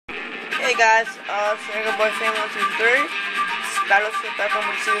Hey guys, Dragon Boy Fan 123. This is Battleship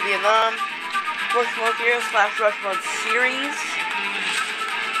F-112 Vietnam. Rush Mode here / Rush Mode series.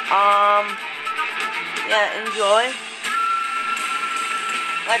 Yeah, enjoy.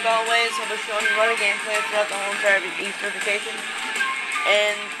 Like always, I'll be showing you running gameplay throughout the whole entire Easter vacation.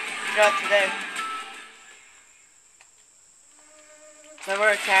 And throughout today. So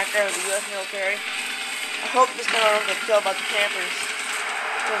we're attacked by the U.S. military. I hope this guy don't get killed by the campers.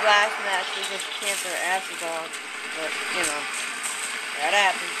 The last match we just camped their asses off. But, you know, that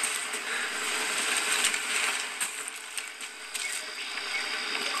happens.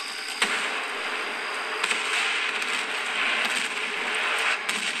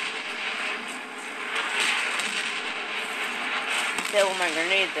 Still with my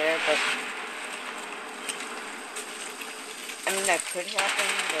grenade there, but I mean that could happen,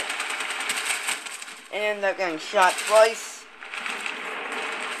 but I ended up getting shot twice.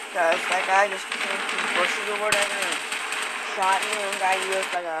 Because that guy just came from bushes or whatever and shot me. One guy used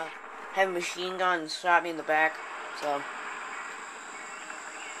like a heavy machine gun and shot me in the back. So,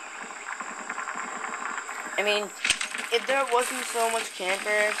 I mean, if there wasn't so much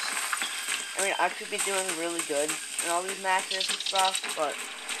campers, I mean, I could be doing really good in all these matches and stuff, but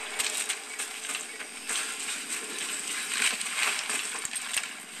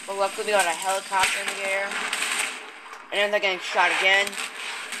luckily we got a helicopter in the air, and then they're getting shot again.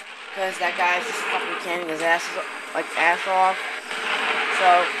 Because that guy's just fucking camping his ass off.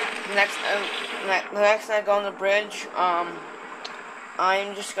 So the next time I go on the bridge,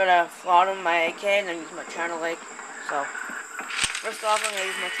 I'm just gonna float him my AK and then use my China Lake. So first off, I'm gonna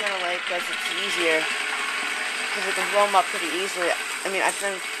use my China Lake because it's easier. Because we can blow him up pretty easily. I mean, I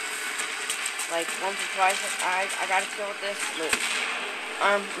think like once or twice I got a kill with this, but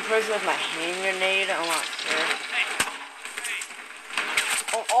I'm pretty sure with my hand grenade. I'm not sure.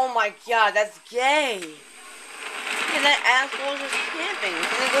 Oh my god, that's gay! And that asshole is just camping. He's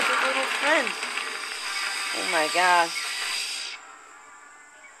gonna go with his little friends. Oh my god.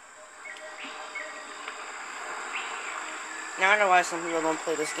 Now I know why some people don't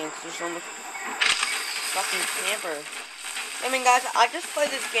play this game, because there's so much fucking camper. I mean guys, I just play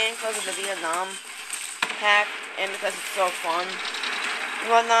this game because of the Vietnam pack, and because it's so fun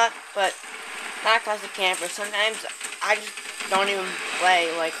and whatnot, but not because of camper. Sometimes I just don't even play,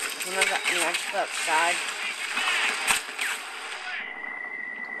 like, sometimes I just go outside.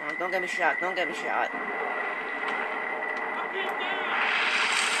 Oh, don't get me shot, don't get me shot.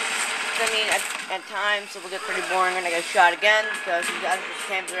 I mean, at times it will get pretty boring and I get shot again, because you guys just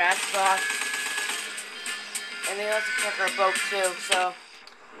camp their asses off. And they also check our boat too, so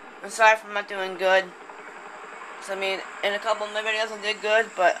aside from not doing good. So I mean, in a couple of my videos I did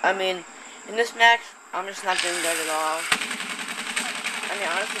good, but I mean, in this match, I'm just not doing good at all. I mean,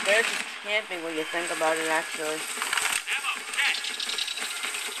 honestly, they're just camping when you think about it, actually.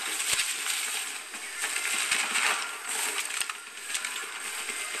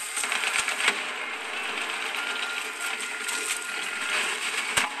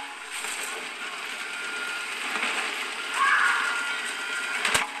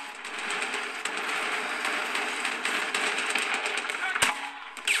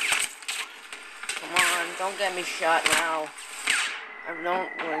 Come on, don't get me shot now. I don't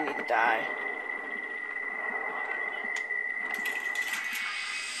really need to die.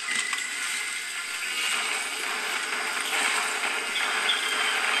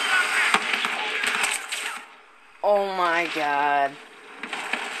 Oh my god.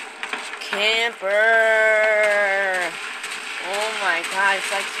 Camper! Oh my god,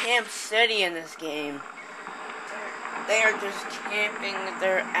 it's like Camp City in this game. They are just camping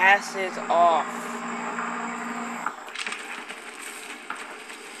their asses off.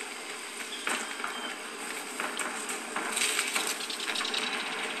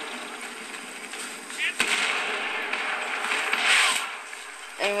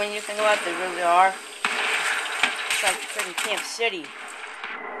 And when you think about it, they really are. It's like freaking Camp City.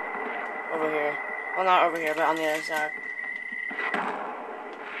 Over here. Well, not over here, but on the other side.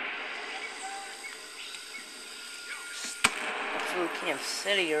 Absolute Camp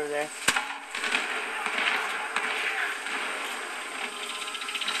City over there.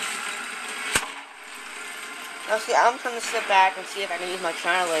 Now see, I'm trying to sit back and see if I can use my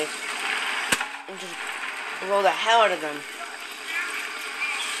China Lake and just blow the hell out of them.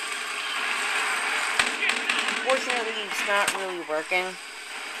 Unfortunately, it's not really working.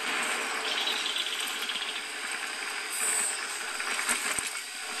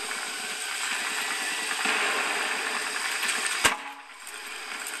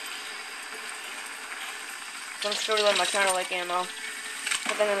 So I'm just going to let my China Lake ammo.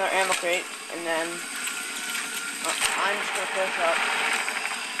 put them in their ammo crate, and then I'm just gonna push up.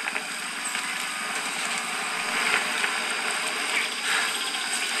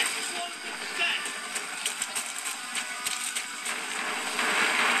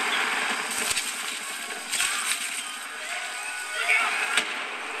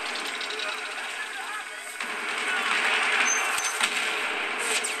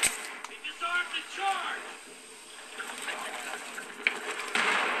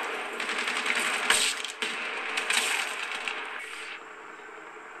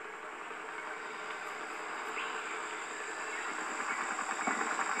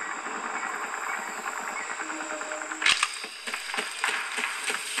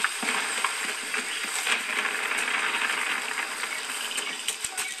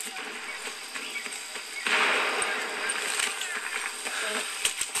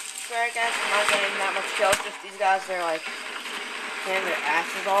 Sorry guys, I'm not getting that much kills, just these guys are like getting their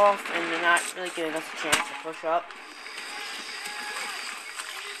asses off and they're not really giving us a chance to push up.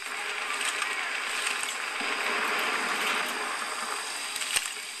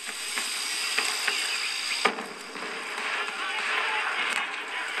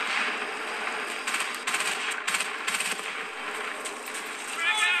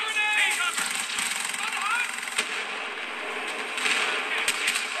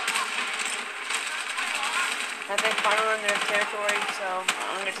 I think finally in their territory, so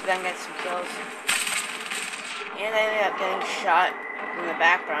I'm gonna see them get some kills. And I ended up getting shot in the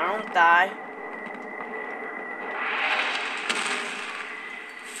back, but I don't die.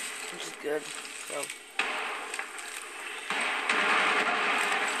 Which is good, so.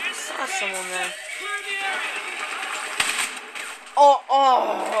 I saw someone there.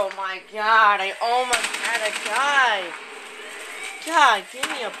 Oh my god, I almost had a guy. God, give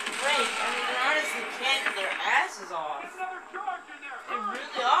me a break. I mean, they're honestly can't get their asses off. They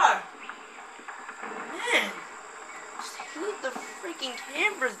really are. Man, just hate the freaking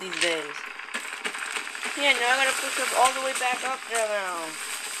campers these days. Yeah, now I gotta push up all the way back up there now.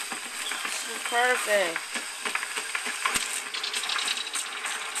 This is perfect.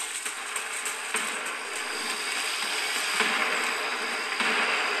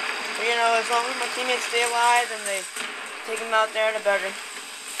 But you know, as long as my teammates stay alive and they take him out there, the better.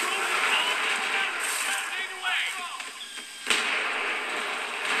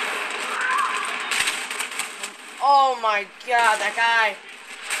 Oh my god, that guy.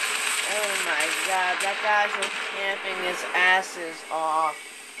 Oh my god, that guy's just camping his asses off.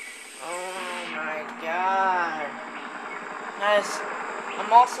 Oh my god. Guys,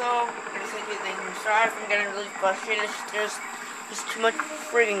 I'm also gonna say two things. I'm sorry if I'm getting really frustrated. There's just too much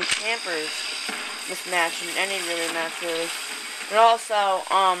friggin' campers. This match and any really match really. But also,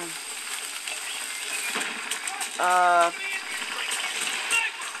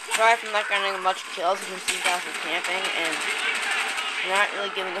 sorry if I'm not getting much kills because these guys are camping and they're not really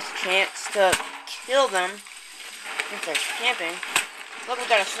giving us a chance to kill them since they're camping. Look, we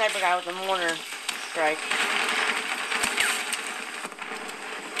got a sniper guy with a mortar strike.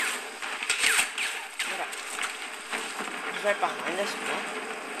 He's right behind us. What?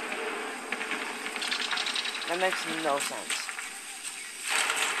 That makes no sense.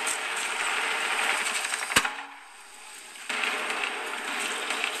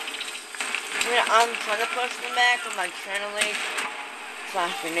 I mean, I'm trying to push them back with my channeling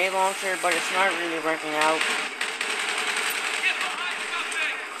 / grenade launcher, but it's not really working out.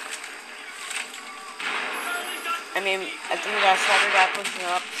 I mean, I think we got a sniper guy pushing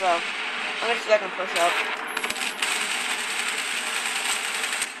up, so I'm gonna see if I can push up.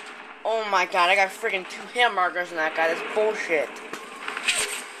 Oh my god, I got freaking 2 hit markers in that guy. That's bullshit.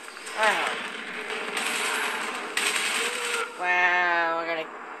 Wow, I gotta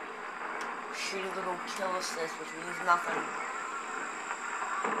shoot a little kill assist, which means nothing.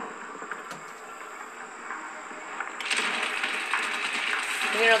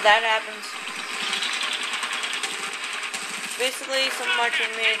 You know, that happens. Basically, some of my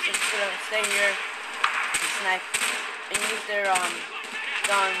teammates are just gonna stay here and snipe and use their,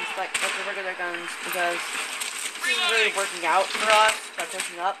 guns, like the regular guns, because this isn't really working out for us by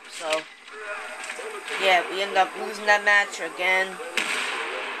pushing up, so yeah, we end up losing that match again.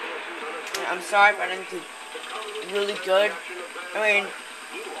 I'm sorry if I didn't do really good. I mean,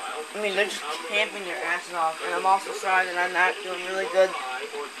 they're just camping their asses off, and I'm also sorry that I'm not doing really good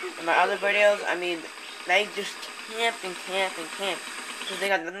in my other videos. I mean, they just camp and camp and camp, because they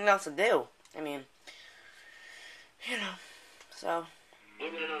got nothing else to do. I mean, you know, so.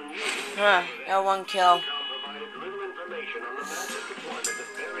 Got 1 kill.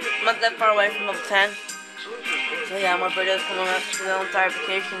 I'm not that far away from level 10. So yeah, more videos coming up.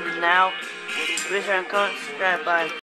 Notifications now. Please share and comment, subscribe. Bye.